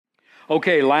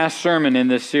Okay, last sermon in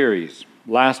this series,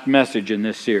 last message in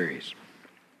this series.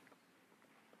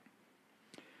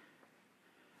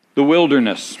 The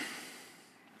wilderness.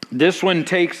 This one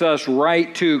takes us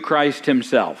right to Christ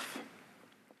Himself.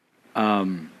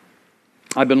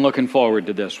 I've been looking forward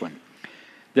to this one.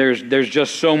 There's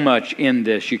just so much in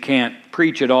this. You can't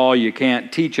preach it all, you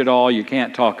can't teach it all, you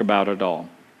can't talk about it all.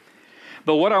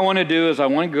 But what I want to do is I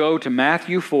want to go to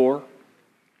Matthew 4.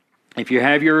 If you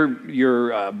have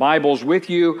your Bibles with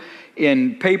you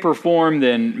in paper form,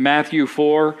 then Matthew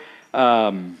 4.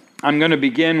 I'm going to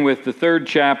begin with the 3rd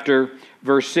chapter,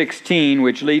 verse 16,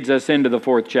 which leads us into the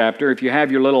 4th chapter. If you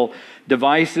have your little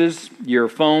devices, your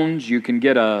phones, you can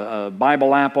get a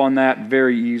Bible app on that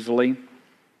very easily.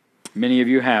 Many of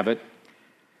you have it.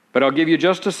 But I'll give you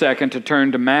just a second to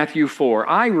turn to Matthew 4.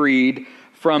 I read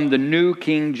from the New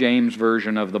King James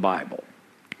Version of the Bible.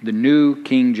 The New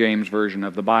King James Version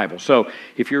of the Bible. So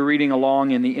if you're reading along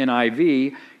in the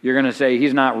NIV, you're going to say,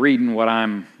 he's not reading what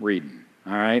I'm reading.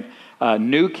 All right?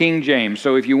 New King James.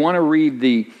 So if you want to read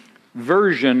the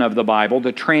version of the Bible,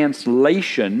 the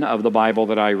translation of the Bible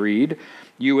that I read,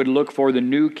 you would look for the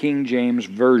New King James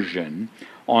Version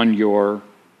on your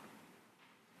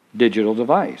digital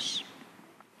device.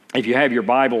 If you have your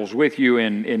Bibles with you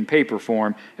in paper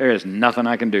form, there is nothing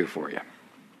I can do for you.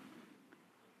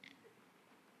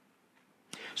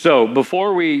 So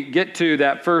before we get to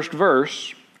that first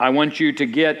verse, I want you to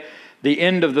get the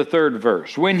end of the 3rd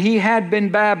verse. When He had been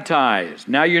baptized.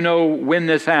 Now you know when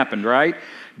this happened, right?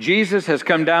 Jesus has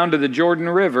come down to the Jordan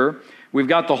River. We've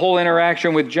got the whole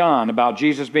interaction with John about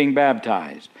Jesus being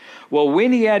baptized. Well,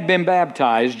 when He had been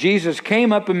baptized, Jesus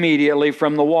came up immediately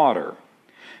from the water.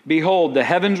 Behold, the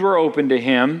heavens were opened to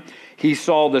Him. He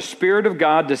saw the Spirit of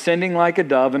God descending like a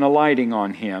dove and alighting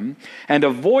on Him. And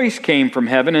a voice came from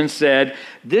heaven and said,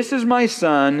 "This is my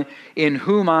Son, in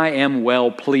whom I am well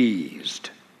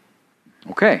pleased."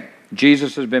 Okay,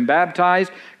 Jesus has been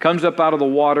baptized, comes up out of the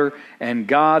water, and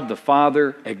God the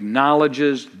Father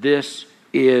acknowledges this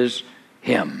is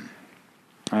Him.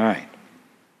 All right.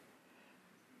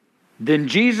 Then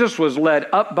Jesus was led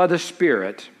up by the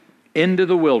Spirit into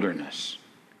the wilderness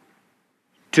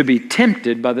to be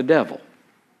tempted by the devil.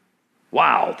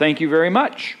 Wow, thank you very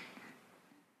much.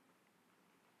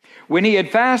 When He had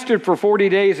fasted for 40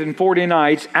 days and 40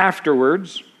 nights,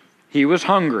 afterwards, He was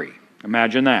hungry.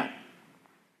 Imagine that.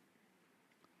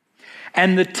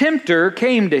 And the tempter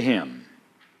came to Him.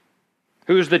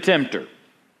 Who's the tempter?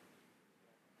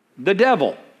 The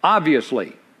devil,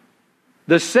 obviously.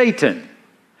 The Satan.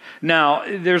 Now,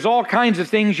 there's all kinds of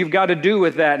things you've got to do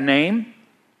with that name.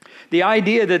 The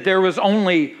idea that there was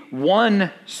only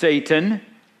one Satan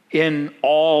in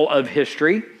all of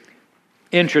history,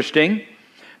 interesting,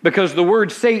 because the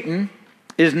word Satan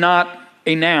is not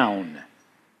a noun.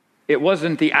 It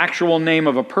wasn't the actual name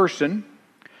of a person.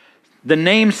 The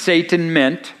name Satan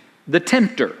meant the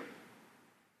tempter.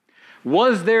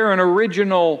 Was there an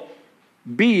original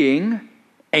being,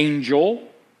 angel,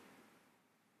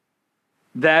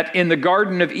 that in the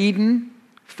Garden of Eden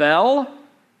fell,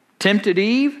 tempted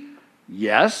Eve?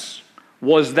 Yes.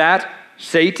 Was that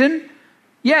Satan?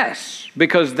 Yes,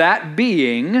 because that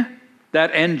being,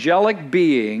 that angelic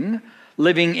being,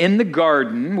 living in the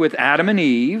garden with Adam and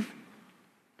Eve,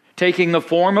 taking the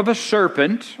form of a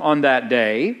serpent on that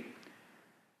day,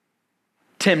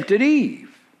 tempted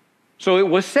Eve. So it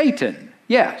was Satan,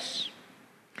 yes.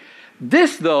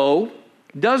 This, though,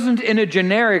 doesn't in a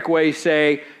generic way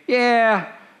say,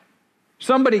 yeah,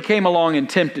 somebody came along and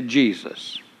tempted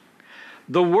Jesus.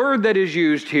 The word that is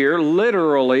used here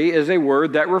literally is a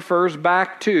word that refers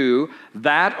back to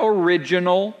that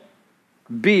original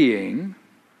being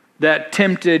that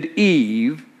tempted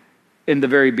Eve in the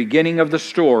very beginning of the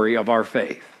story of our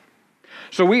faith.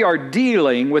 So we are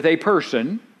dealing with a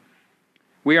person.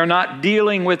 We are not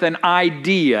dealing with an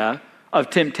idea of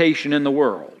temptation in the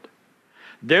world.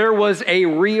 There was a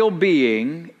real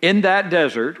being in that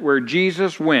desert where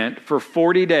Jesus went for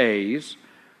 40 days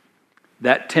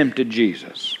that tempted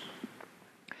Jesus.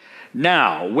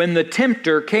 Now, when the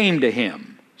tempter came to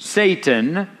Him,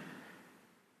 Satan,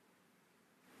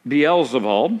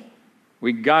 Beelzebub,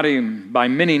 we got him by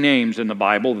many names in the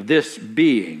Bible, this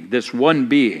being, this one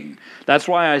being. That's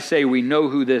why I say we know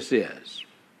who this is.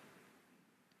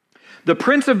 The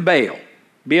prince of Baal,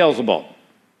 Beelzebub,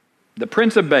 the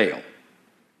prince of Baal,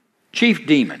 chief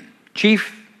demon,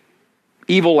 chief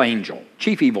evil angel,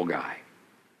 chief evil guy.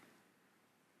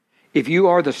 If you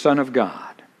are the Son of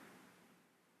God,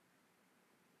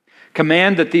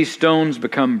 command that these stones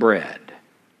become bread.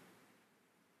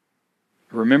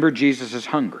 Remember, Jesus is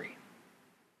hungry.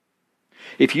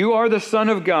 If you are the Son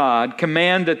of God,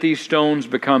 command that these stones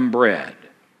become bread.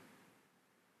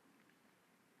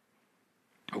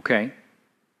 Okay.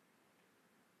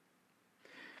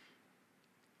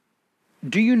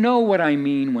 Do you know what I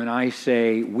mean when I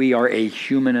say we are a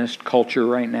humanist culture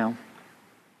right now?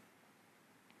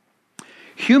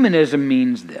 Humanism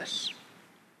means this,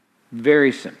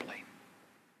 very simply.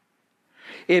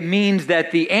 It means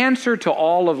that the answer to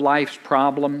all of life's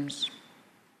problems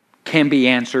can be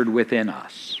answered within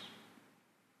us.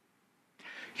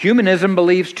 Humanism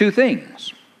believes two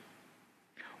things.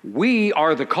 We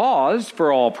are the cause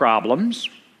for all problems,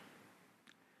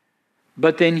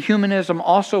 but then humanism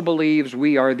also believes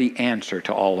we are the answer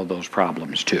to all of those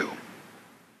problems too.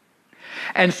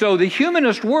 And so the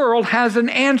humanist world has an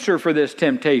answer for this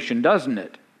temptation, doesn't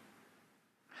it?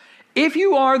 If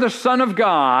you are the Son of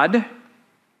God,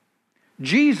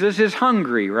 Jesus is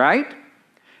hungry, right?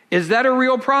 Is that a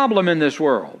real problem in this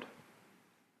world?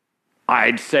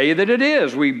 I'd say that it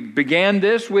is. We began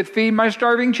this with Feed My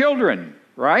Starving Children,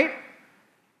 right?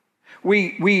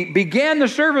 We began the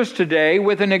service today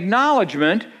with an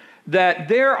acknowledgement that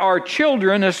there are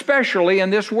children, especially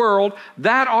in this world,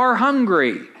 that are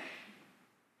hungry.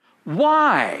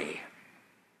 Why?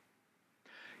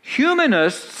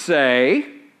 Humanists say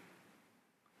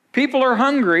people are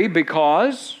hungry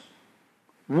because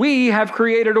we have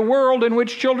created a world in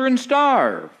which children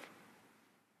starve.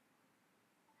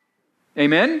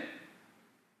 Amen?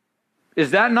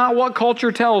 Is that not what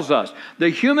culture tells us? The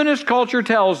humanist culture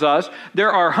tells us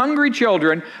there are hungry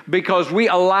children because we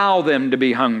allow them to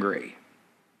be hungry.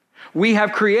 We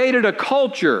have created a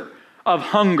culture of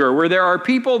hunger where there are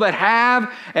people that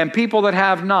have and people that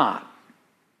have not.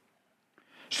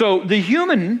 So the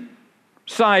human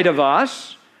side of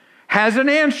us has an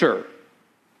answer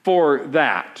for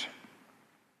that.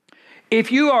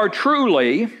 If you are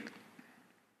truly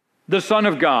the Son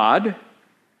of God,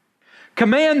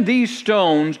 command these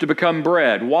stones to become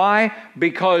bread. Why?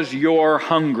 Because you're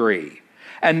hungry.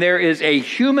 And there is a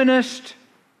humanist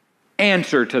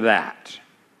answer to that.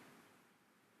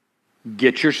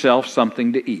 Get yourself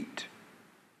something to eat.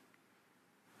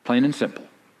 Plain and simple.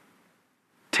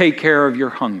 Take care of your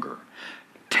hunger.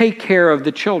 Take care of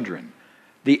the children.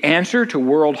 The answer to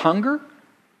world hunger?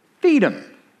 Feed them.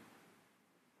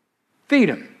 Feed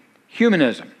them.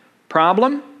 Humanism.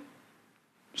 Problem?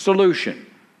 Solution.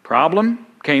 Problem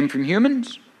came from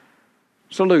humans.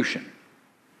 Solution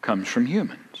comes from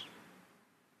humans.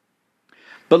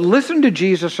 But listen to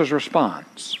Jesus'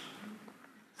 response.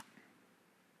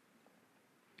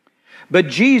 But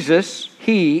Jesus,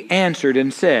 he answered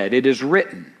and said, it is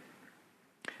written,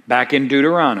 back in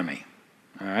Deuteronomy.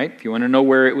 All right, if you want to know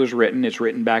where it was written, it's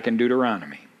written back in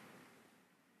Deuteronomy.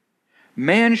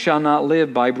 Man shall not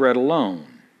live by bread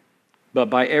alone, but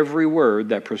by every word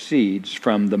that proceeds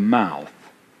from the mouth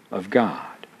of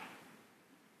God.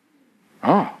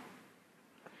 Oh,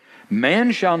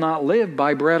 man shall not live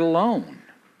by bread alone.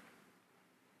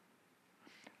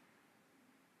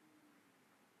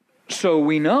 So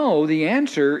we know the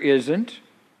answer isn't,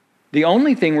 the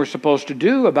only thing we're supposed to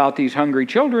do about these hungry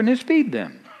children is feed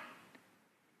them.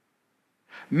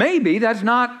 Maybe that's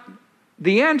not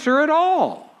the answer at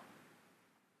all.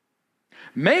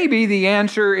 Maybe the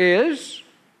answer is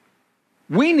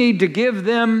we need to give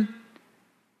them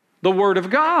the Word of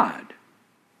God.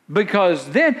 Because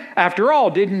then, after all,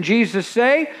 didn't Jesus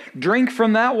say, drink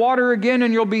from that water again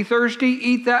and you'll be thirsty,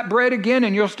 eat that bread again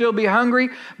and you'll still be hungry,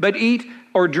 but eat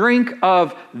or drink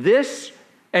of this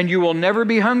and you will never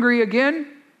be hungry again?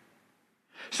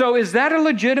 So is that a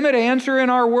legitimate answer in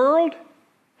our world?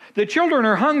 The children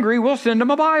are hungry, we'll send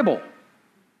them a Bible.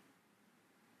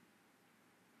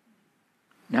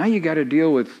 Now you got to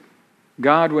deal with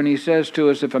God when He says to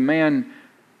us, if a man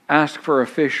asks for a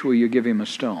fish, will you give him a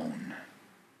stone?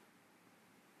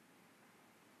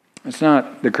 That's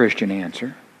not the Christian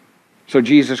answer. So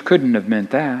Jesus couldn't have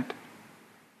meant that.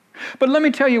 But let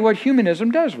me tell you what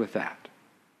humanism does with that.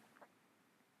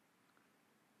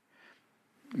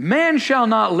 Man shall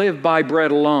not live by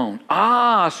bread alone.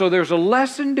 So there's a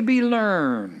lesson to be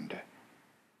learned.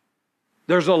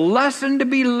 There's a lesson to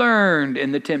be learned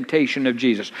in the temptation of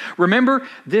Jesus. Remember,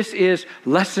 this is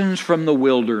lessons from the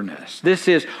wilderness. This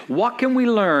is what can we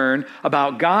learn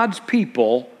about God's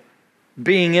people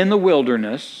being in the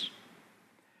wilderness,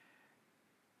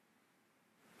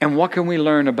 and what can we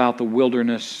learn about the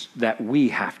wilderness that we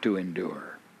have to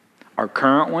endure? Our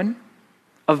current one,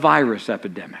 a virus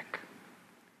epidemic.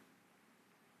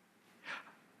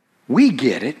 We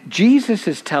get it. Jesus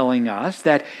is telling us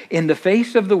that in the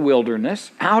face of the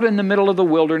wilderness, out in the middle of the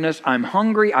wilderness, I'm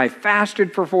hungry, I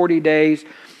fasted for 40 days.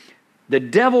 The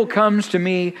devil comes to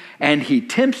me and he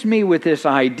tempts me with this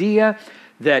idea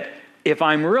that if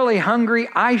I'm really hungry,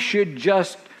 I should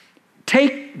just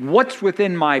take what's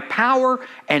within my power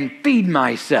and feed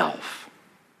myself.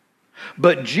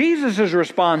 But Jesus'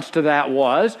 response to that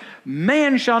was,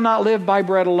 man shall not live by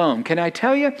bread alone. Can I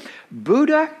tell you,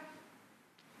 Buddha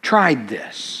tried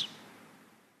this.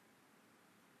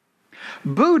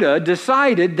 Buddha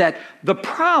decided that the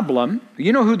problem,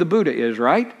 you know who the Buddha is,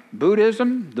 right?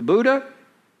 Buddhism, the Buddha,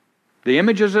 the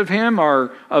images of him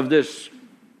are of this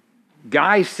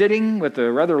guy sitting with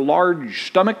a rather large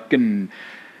stomach and,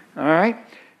 all right?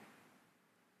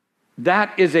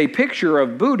 That is a picture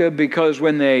of Buddha because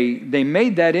when they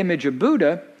made that image of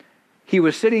Buddha, he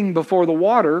was sitting before the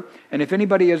water, and if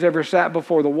anybody has ever sat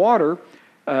before the water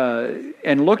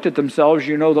and looked at themselves,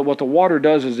 you know that what the water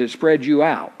does is it spreads you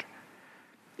out.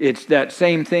 It's that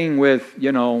same thing with,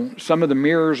 some of the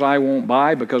mirrors I won't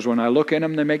buy because when I look in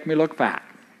them, they make me look fat.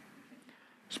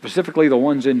 Specifically the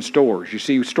ones in stores. You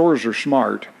see, stores are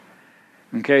smart.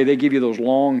 Okay, they give you those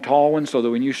long, tall ones so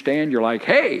that when you stand, you're like,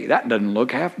 hey, that doesn't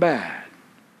look half bad.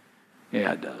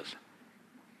 Yeah, it does.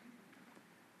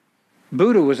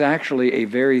 Buddha was actually a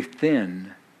very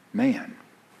thin man.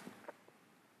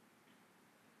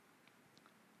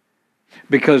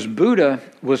 Because Buddha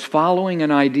was following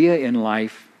an idea in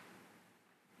life.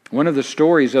 One of the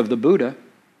stories of the Buddha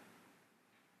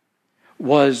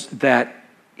was that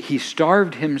he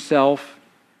starved himself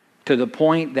to the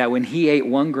point that when he ate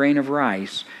one grain of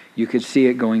rice, you could see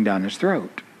it going down his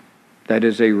throat. That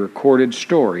is a recorded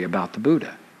story about the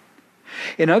Buddha.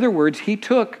 In other words, he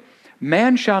took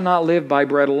man shall not live by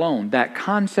bread alone, that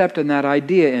concept and that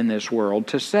idea in this world,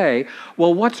 to say,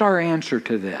 well, what's our answer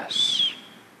to this?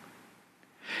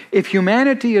 If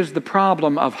humanity is the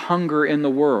problem of hunger in the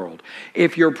world,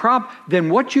 then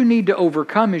what you need to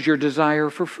overcome is your desire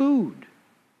for food.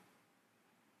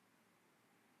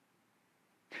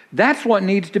 That's what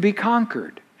needs to be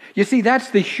conquered. You see,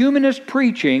 that's the humanist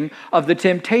preaching of the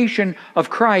temptation of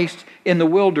Christ in the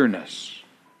wilderness.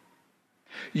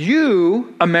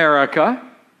 You, America,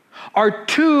 are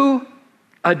too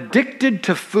addicted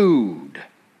to food.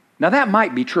 Now that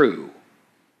might be true.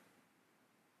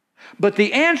 But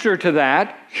the answer to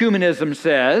that, humanism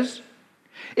says,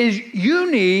 is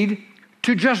you need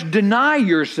to just deny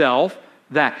yourself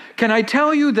that. Can I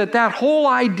tell you that whole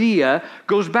idea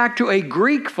goes back to a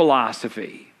Greek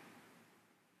philosophy?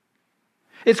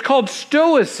 It's called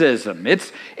Stoicism.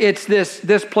 It's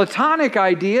this Platonic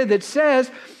idea that says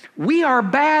we are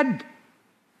bad.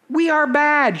 We are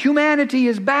bad. Humanity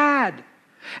is bad.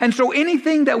 And so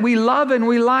anything that we love and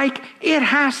we like, it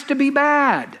has to be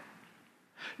bad.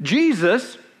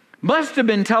 Jesus must have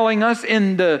been telling us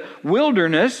in the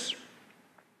wilderness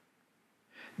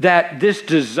that this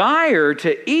desire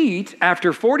to eat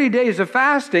after 40 days of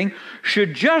fasting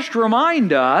should just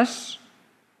remind us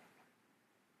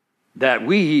that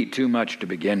we eat too much to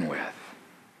begin with.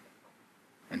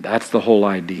 And that's the whole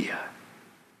idea.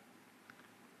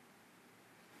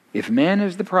 If man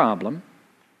is the problem,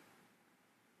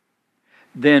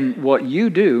 then what you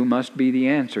do must be the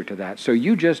answer to that. So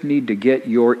you just need to get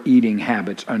your eating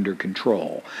habits under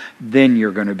control. Then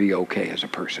you're going to be okay as a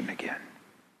person again.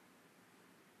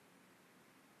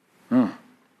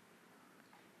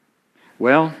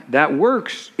 Well, that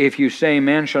works if you say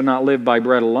man shall not live by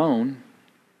bread alone.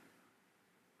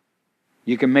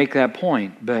 You can make that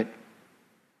point, but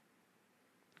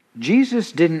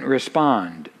Jesus didn't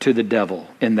respond to the devil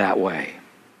in that way.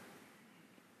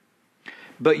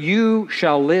 But you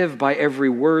shall live by every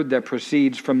word that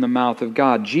proceeds from the mouth of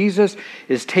God. Jesus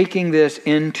is taking this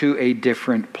into a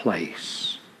different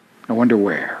place. I wonder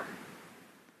where.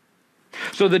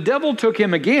 So the devil took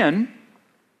him again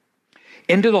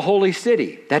into the holy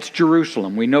city. That's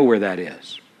Jerusalem. We know where that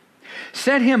is.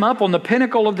 Set him up on the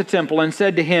pinnacle of the temple and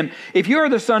said to him, if you are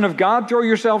the Son of God, throw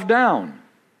yourself down.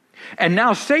 And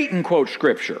now Satan quotes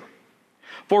Scripture.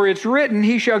 For it's written,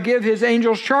 he shall give his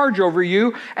angels charge over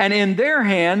you, and in their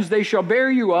hands they shall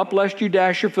bear you up, lest you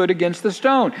dash your foot against the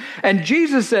stone. And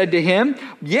Jesus said to him,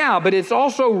 yeah, but it's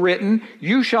also written,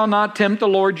 you shall not tempt the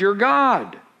Lord your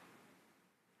God.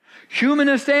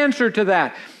 Humanist answer to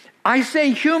that. I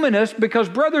say humanist because,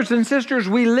 brothers and sisters,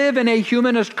 we live in a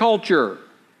humanist culture.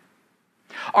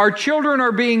 Our children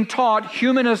are being taught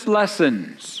humanist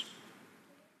lessons.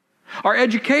 Our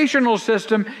educational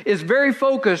system is very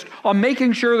focused on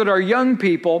making sure that our young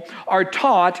people are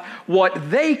taught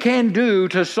what they can do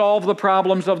to solve the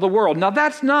problems of the world. Now,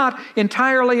 that's not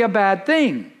entirely a bad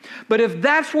thing. But if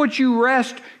that's what you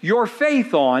rest your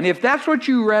faith on, if that's what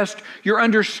you rest your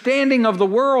understanding of the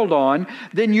world on,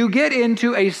 then you get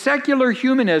into a secular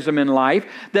humanism in life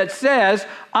that says,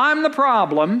 I'm the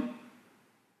problem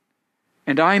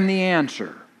and I'm the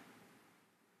answer.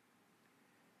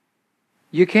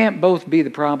 You can't both be the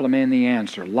problem and the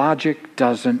answer. Logic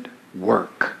doesn't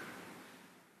work.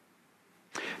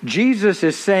 Jesus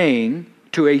is saying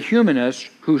to a humanist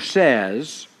who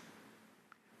says,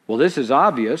 well, this is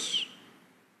obvious.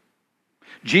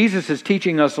 Jesus is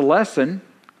teaching us a lesson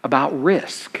about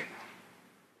risk.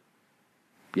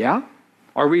 Yeah?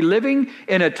 Are we living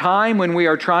in a time when we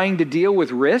are trying to deal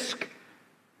with risk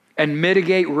and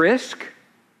mitigate risk?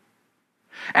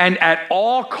 And at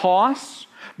all costs,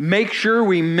 make sure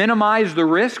we minimize the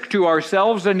risk to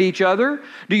ourselves and each other?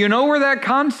 Do you know where that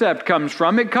concept comes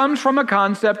from? It comes from a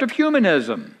concept of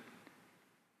humanism.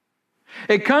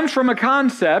 It comes from a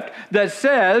concept that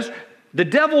says the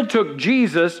devil took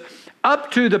Jesus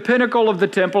up to the pinnacle of the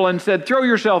temple and said, throw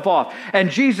yourself off. And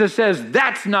Jesus says,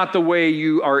 that's not the way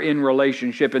you are in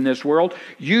relationship in this world.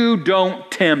 You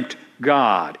don't tempt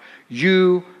God.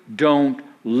 You don't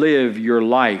live your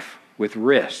life with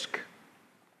risk.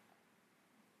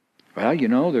 Well, you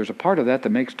know, there's a part of that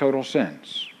makes total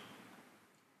sense.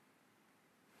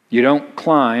 You don't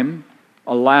climb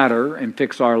a ladder and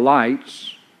fix our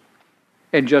lights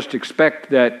and just expect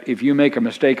that if you make a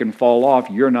mistake and fall off,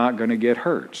 you're not going to get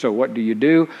hurt. So what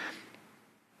do?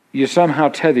 You somehow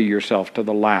tether yourself to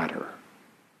the ladder.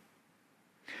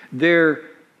 There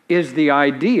is the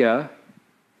idea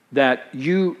that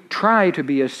you try to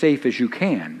be as safe as you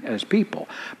can as people.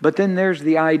 But then there's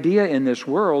the idea in this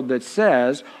world that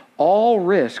says all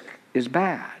risk is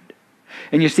bad.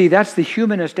 And you see, that's the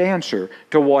humanist answer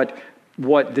to what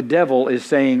the devil is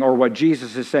saying, or what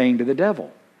Jesus is saying to the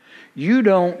devil. You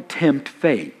don't tempt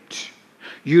fate.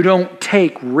 You don't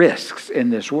take risks in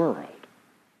this world.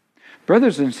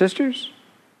 Brothers and sisters,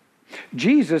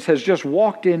 Jesus has just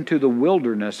walked into the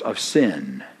wilderness of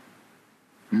sin.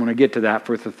 I'm going to get to that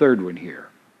for the third one here.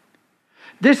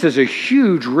 This is a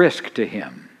huge risk to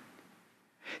him.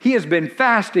 He has been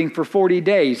fasting for 40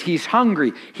 days. He's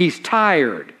hungry. He's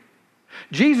tired.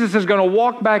 Jesus is going to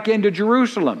walk back into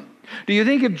Jerusalem. Do you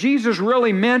think if Jesus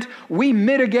really meant we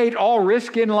mitigate all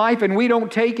risk in life and we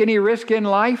don't take any risk in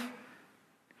life,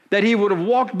 that he would have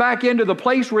walked back into the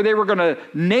place where they were going to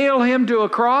nail him to a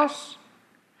cross?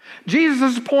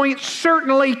 Jesus' point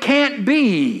certainly can't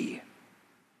be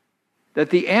that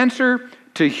the answer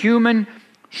to human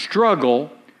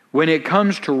struggle when it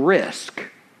comes to risk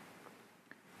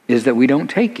is that we don't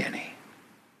take any.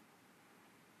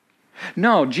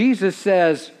 No, Jesus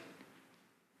says,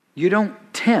 you don't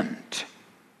tempt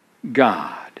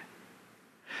God.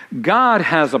 God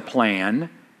has a plan,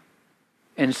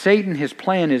 and Satan, his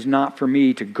plan is not for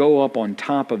me to go up on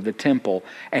top of the temple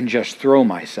and just throw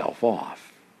myself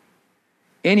off.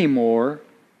 Any more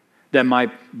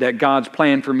that God's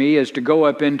plan for me is to go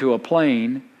up into a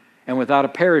plane and without a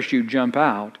parachute jump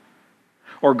out,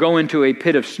 or go into a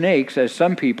pit of snakes, as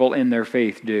some people in their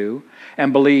faith do,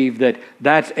 and believe that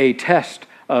that's a test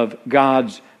of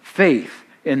God's faith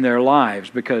in their lives,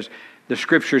 because the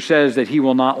Scripture says that He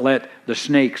will not let the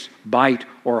snakes bite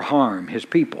or harm His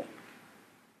people.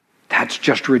 That's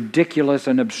just ridiculous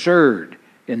and absurd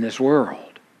in this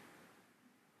world.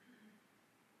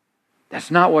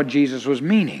 That's not what Jesus was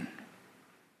meaning.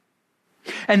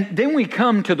 And then we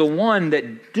come to the one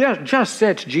that just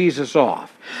sets Jesus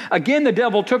off. Again, the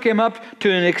devil took him up to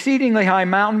an exceedingly high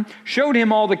mountain, showed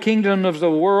him all the kingdoms of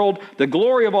the world, the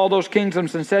glory of all those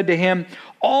kingdoms, and said to him,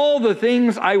 all the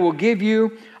things I will give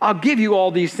you, I'll give you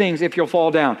all these things if you'll fall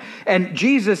down. And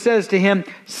Jesus says to him,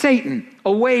 Satan,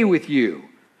 away with you.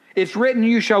 It's written,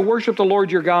 you shall worship the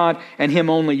Lord your God, and Him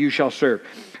only you shall serve.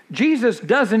 Jesus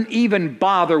doesn't even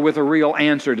bother with a real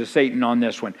answer to Satan on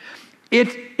this one.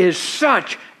 It is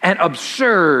such an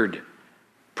absurd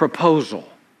proposal.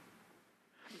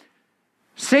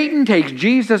 Satan takes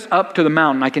Jesus up to the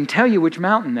mountain. I can tell you which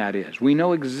mountain that is. We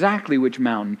know exactly which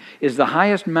mountain is the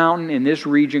highest mountain in this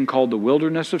region called the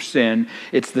Wilderness of Sin.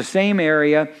 It's the same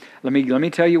area. Let me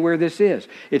tell you where this is.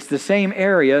 It's the same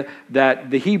area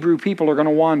that the Hebrew people are going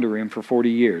to wander in for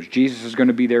 40 years. Jesus is going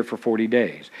to be there for 40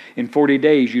 days. In 40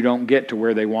 days, you don't get to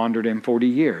where they wandered in 40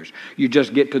 years. You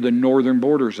just get to the northern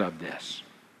borders of this.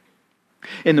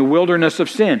 In the Wilderness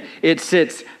of Sin, it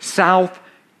sits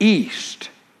southeast.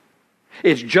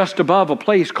 It's just above a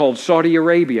place called Saudi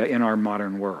Arabia in our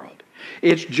modern world.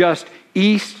 It's just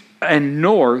east and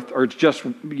north, or it's just,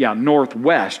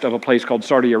 northwest of a place called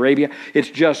Saudi Arabia. It's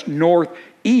just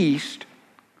northeast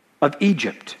of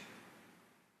Egypt.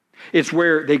 It's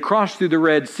where they crossed through the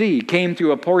Red Sea, came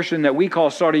through a portion that we call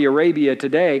Saudi Arabia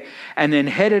today, and then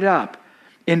headed up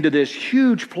into this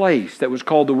huge place that was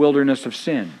called the Wilderness of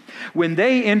Sin. When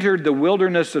they entered the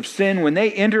Wilderness of Sin, when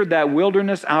they entered that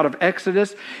wilderness out of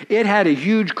Exodus, it had a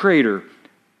huge crater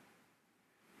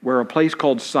where a place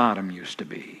called Sodom used to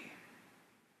be.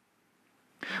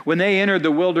 When they entered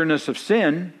the Wilderness of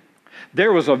Sin,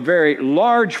 there was a very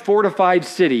large fortified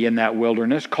city in that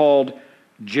wilderness called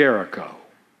Jericho.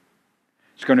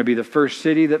 It's going to be the first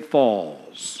city that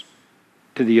falls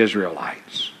to the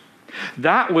Israelites.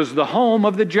 That was the home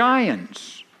of the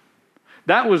giants.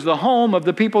 That was the home of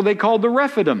the people they called the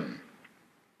Rephidim.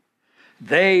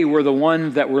 They were the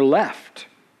ones that were left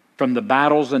from the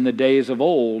battles in the days of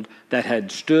old that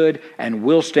had stood and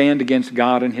will stand against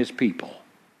God and His people.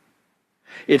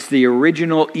 It's the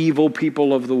original evil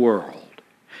people of the world.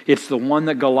 It's the one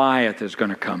that Goliath is going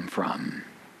to come from.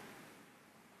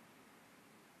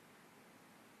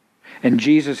 And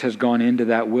Jesus has gone into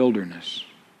that wilderness.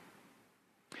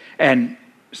 And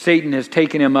Satan has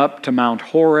taken him up to Mount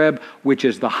Horeb, which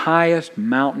is the highest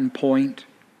mountain point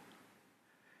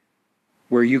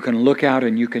where you can look out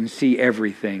and you can see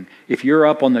everything. If you're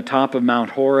up on the top of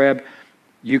Mount Horeb,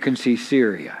 you can see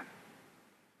Syria.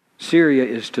 Syria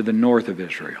is to the north of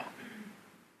Israel.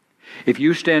 If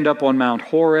you stand up on Mount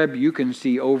Horeb, you can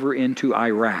see over into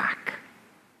Iraq,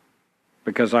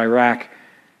 because Iraq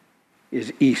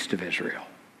is east of Israel.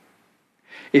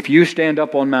 If you stand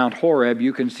up on Mount Horeb,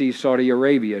 you can see Saudi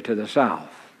Arabia to the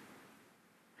south.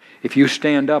 If you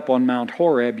stand up on Mount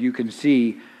Horeb, you can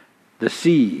see the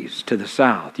seas to the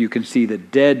south. You can see the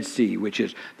Dead Sea, which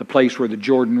is the place where the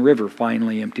Jordan River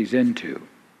finally empties into.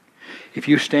 If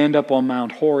you stand up on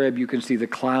Mount Horeb, you can see the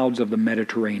clouds of the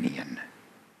Mediterranean.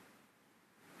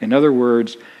 In other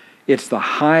words, it's the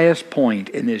highest point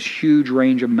in this huge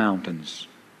range of mountains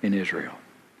in Israel.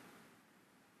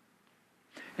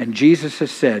 And Jesus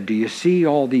has said, do you see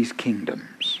all these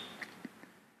kingdoms?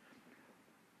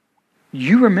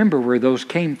 You remember where those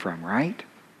came from, right?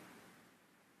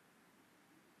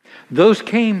 Those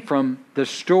came from the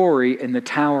story in the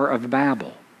Tower of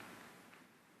Babel.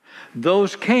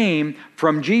 Those came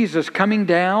from Jesus coming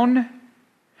down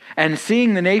and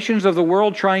seeing the nations of the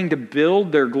world trying to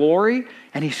build their glory,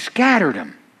 and He scattered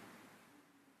them.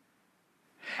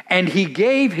 And He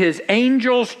gave His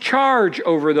angels charge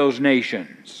over those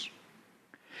nations.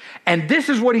 And this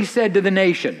is what He said to the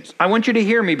nations. I want you to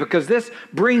hear me, because this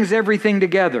brings everything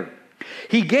together.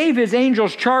 He gave His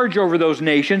angels charge over those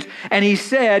nations, and He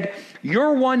said,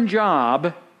 your one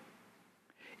job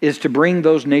is to bring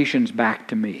those nations back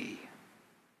to me.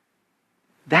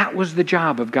 That was the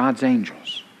job of God's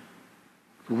angels.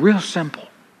 Real simple.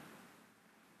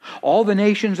 All the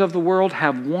nations of the world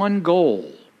have one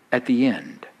goal at the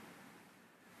end.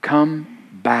 Come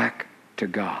back to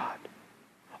God.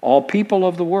 All people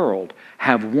of the world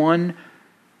have one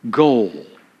goal.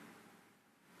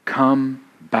 Come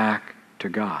back to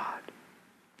God.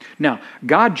 Now,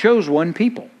 God chose one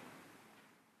people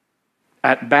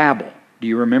at Babel. Do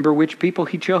you remember which people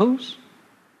He chose?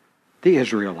 The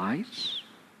Israelites.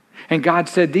 And God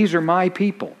said, these are my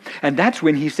people. And that's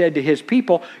when He said to His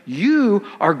people, you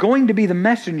are going to be the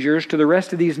messengers to the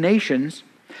rest of these nations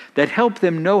that help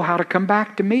them know how to come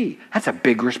back to me. That's a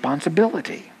big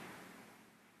responsibility.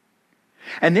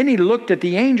 And then He looked at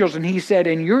the angels and He said,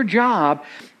 and your job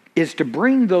is to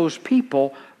bring those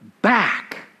people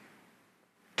back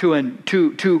to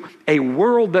a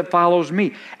world that follows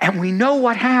me. And we know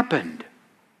what happened.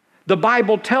 The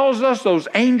Bible tells us those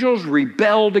angels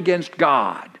rebelled against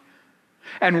God.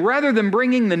 And rather than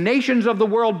bringing the nations of the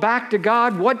world back to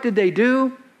God, what did they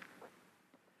do?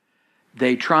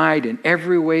 They tried in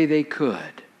every way they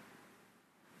could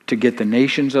to get the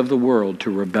nations of the world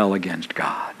to rebel against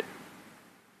God.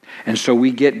 And so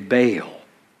we get Baal,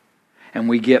 and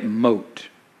we get Mot,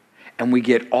 and we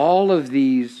get all of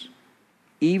these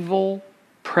evil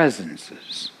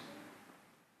presences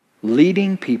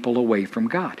leading people away from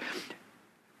God.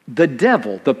 The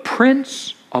devil, the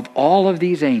prince of all of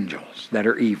these angels that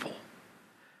are evil,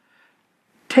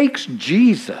 takes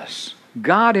Jesus,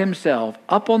 God Himself,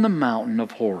 up on the mountain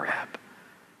of Horeb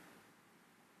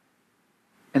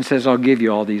and says, I'll give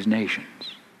you all these nations.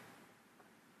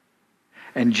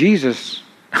 And Jesus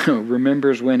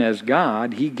remembers when, as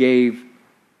God, He gave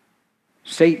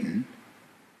Satan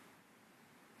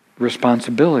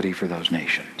responsibility for those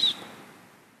nations.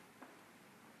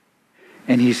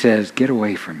 And He says, get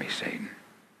away from me, Satan.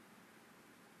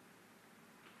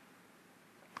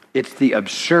 It's the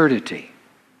absurdity.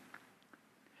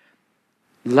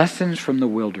 Lessons from the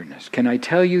wilderness. Can I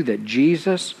tell you that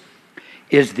Jesus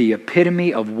is the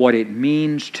epitome of what it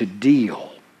means to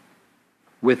deal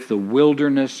with the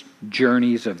wilderness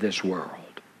journeys of this world?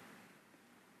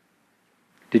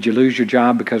 Did you lose your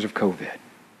job because of COVID?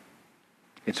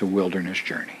 It's a wilderness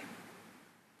journey.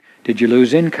 Did you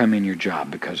lose income in your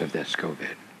job because of this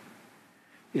COVID?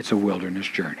 It's a wilderness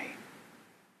journey.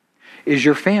 Is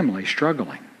your family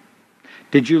struggling?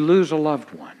 Did you lose a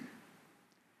loved one?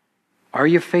 Are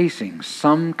you facing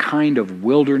some kind of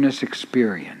wilderness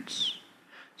experience?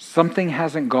 Something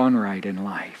hasn't gone right in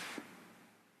life.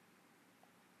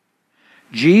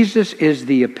 Jesus is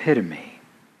the epitome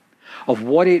of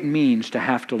what it means to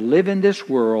have to live in this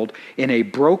world, in a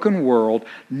broken world,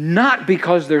 not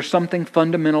because there's something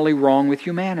fundamentally wrong with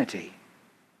humanity.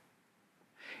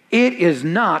 It is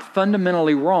not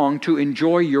fundamentally wrong to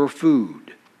enjoy your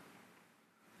food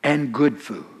and good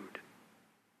food.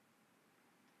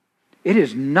 It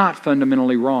is not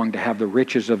fundamentally wrong to have the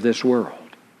riches of this world.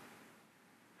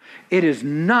 It is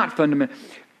not fundamental.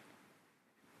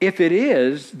 If it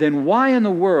is, then why in the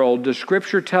world does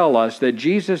Scripture tell us that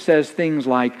Jesus says things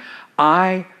like,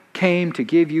 I came to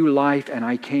give you life and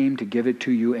I came to give it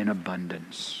to you in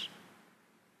abundance?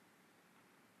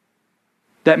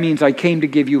 That means I came to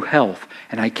give you health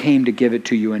and I came to give it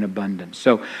to you in abundance.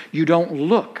 So you don't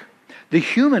look. The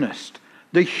humanists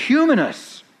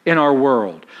in our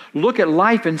world look at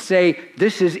life and say,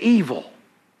 this is evil.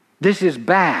 This is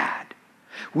bad.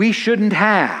 We shouldn't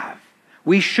have.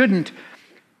 We shouldn't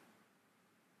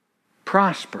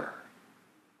prosper.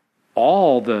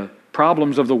 All the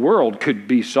problems of the world could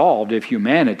be solved if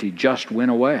humanity just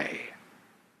went away.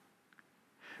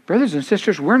 Brothers and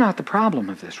sisters, we're not the problem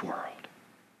of this world.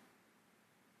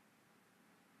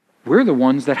 We're the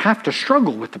ones that have to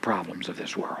struggle with the problems of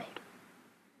this world.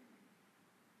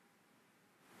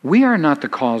 We are not the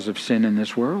cause of sin in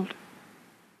this world.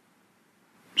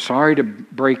 Sorry to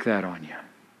break that on you.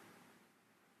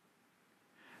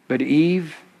 But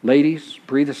Eve, ladies,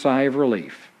 breathe a sigh of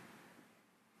relief.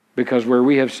 Because where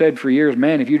we have said for years,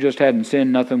 man, if you just hadn't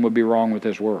sinned, nothing would be wrong with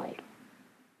this world.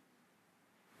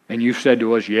 And you've said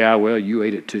to us, yeah, well, you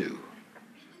ate it too.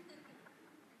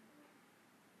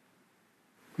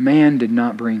 Man did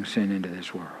not bring sin into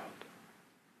this world.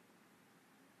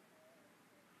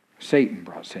 Satan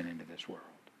brought sin into this world.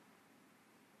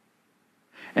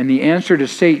 And the answer to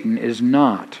Satan is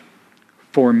not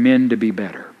for men to be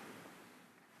better,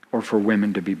 or for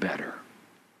women to be better,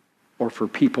 or for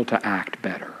people to act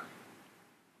better.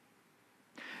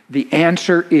 The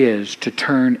answer is to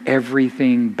turn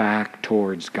everything back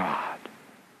towards God.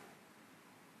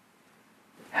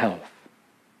 Health,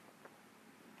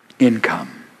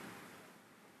 income,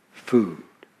 food,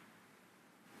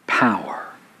 power,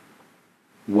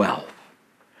 wealth.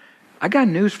 I got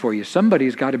news for you.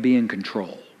 Somebody's got to be in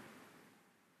control.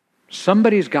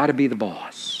 Somebody's got to be the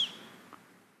boss.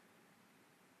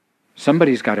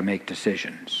 Somebody's got to make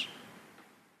decisions.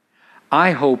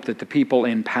 I hope that the people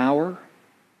in power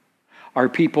are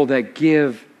people that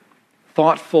give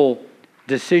thoughtful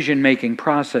decision-making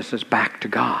processes back to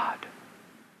God.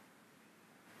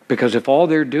 Because if all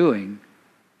they're doing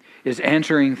is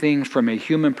answering things from a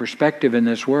human perspective in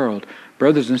this world,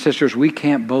 brothers and sisters, we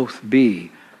can't both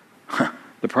be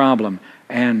the problem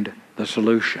and the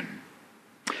solution.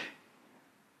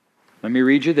 Let me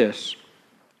read you this.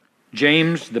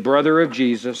 James, the brother of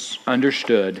Jesus,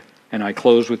 understood, and I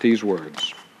close with these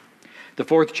words. The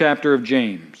 4th chapter of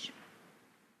James.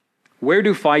 Where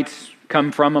do fights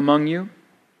come from among you?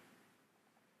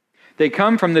 They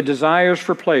come from the desires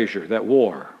for pleasure that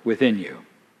war within you.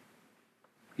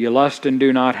 You lust and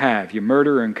do not have. You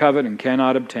murder and covet and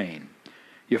cannot obtain.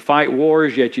 You fight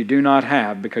wars, yet you do not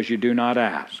have because you do not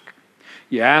ask.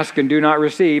 You ask and do not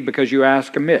receive because you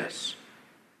ask amiss,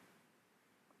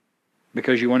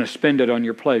 because you want to spend it on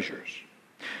your pleasures.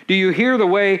 Do you hear the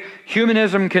way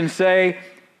humanism can say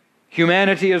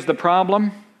humanity is the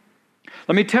problem?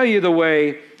 Let me tell you the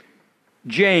way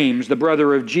James, the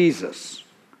brother of Jesus,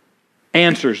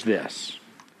 answers this.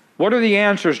 What are the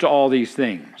answers to all these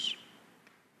things?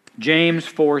 James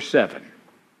 4:7.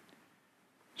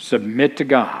 Submit to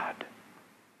God.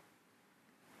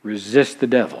 Resist the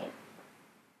devil,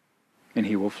 and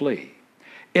he will flee.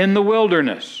 In the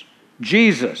wilderness,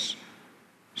 Jesus,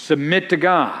 submit to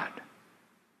God.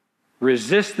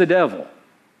 Resist the devil,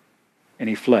 and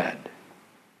he fled.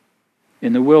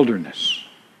 In the wilderness,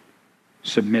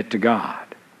 submit to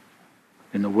God.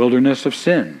 In the wilderness of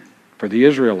sin, for the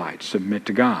Israelites, submit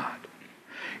to God.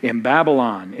 In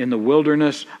Babylon, in the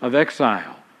wilderness of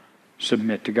exile,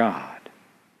 submit to God.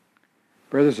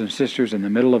 Brothers and sisters, in the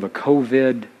middle of a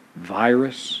COVID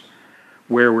virus,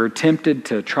 where we're tempted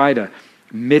to try to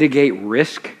mitigate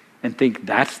risk and think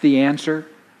that's the answer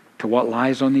to what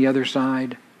lies on the other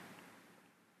side,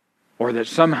 or that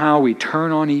somehow we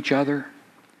turn on each other,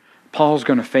 Paul's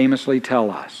going to famously tell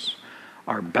us,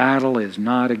 our battle is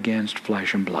not against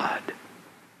flesh and blood,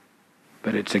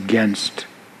 but it's against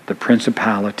the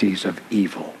principalities of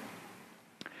evil.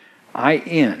 I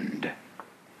end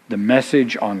the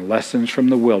message on lessons from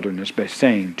the wilderness by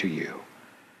saying to you,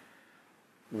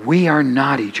 we are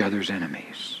not each other's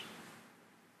enemies.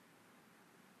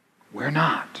 We're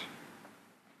not.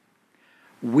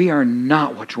 We are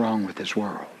not what's wrong with this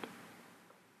world.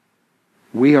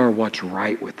 We are what's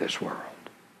right with this world.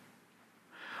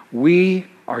 We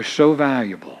are so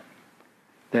valuable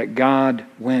that God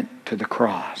went to the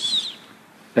cross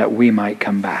that we might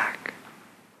come back.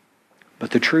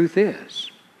 But the truth is,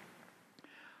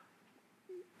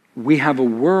 we have a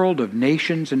world of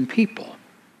nations and people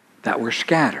that were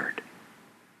scattered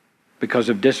because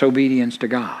of disobedience to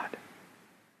God.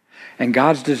 And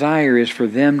God's desire is for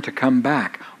them to come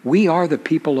back. We are the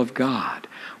people of God.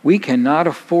 We cannot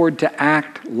afford to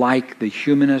act like the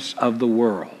humanists of the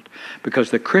world,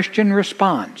 because the Christian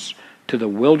response to the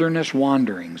wilderness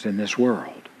wanderings in this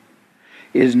world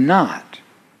is not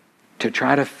to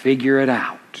try to figure it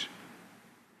out.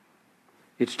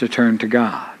 It's to turn to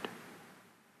God.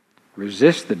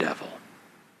 Resist the devil,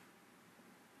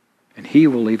 and he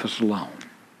will leave us alone.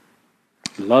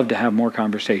 I'd love to have more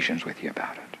conversations with you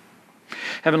about it.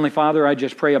 Heavenly Father, I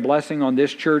just pray a blessing on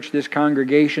this church, this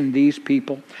congregation, these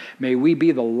people. May we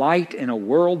be the light in a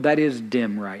world that is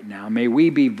dim right now. May we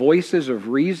be voices of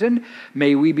reason.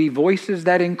 May we be voices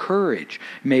that encourage.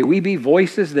 May we be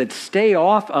voices that stay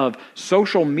off of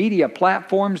social media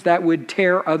platforms that would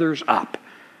tear others up.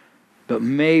 But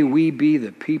may we be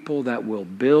the people that will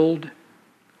build,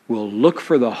 will look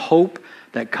for the hope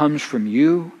that comes from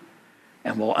you,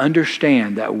 and will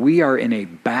understand that we are in a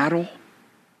battle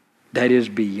that is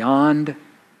beyond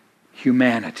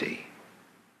humanity.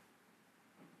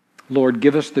 Lord,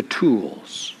 give us the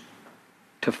tools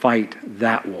to fight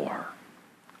that war.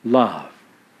 Love,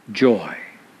 joy,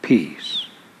 peace,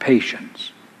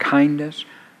 patience, kindness,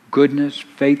 goodness,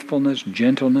 faithfulness,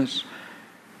 gentleness,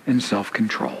 and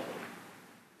self-control.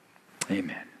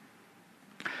 Amen.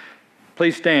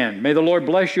 Please stand. May the Lord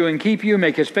bless you and keep you,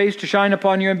 make His face to shine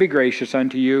upon you and be gracious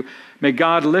unto you. May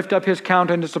God lift up His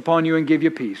countenance upon you and give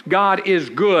you peace. God is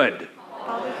good.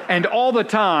 And all the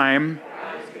time.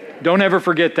 Don't ever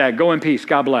forget that. Go in peace.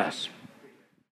 God bless.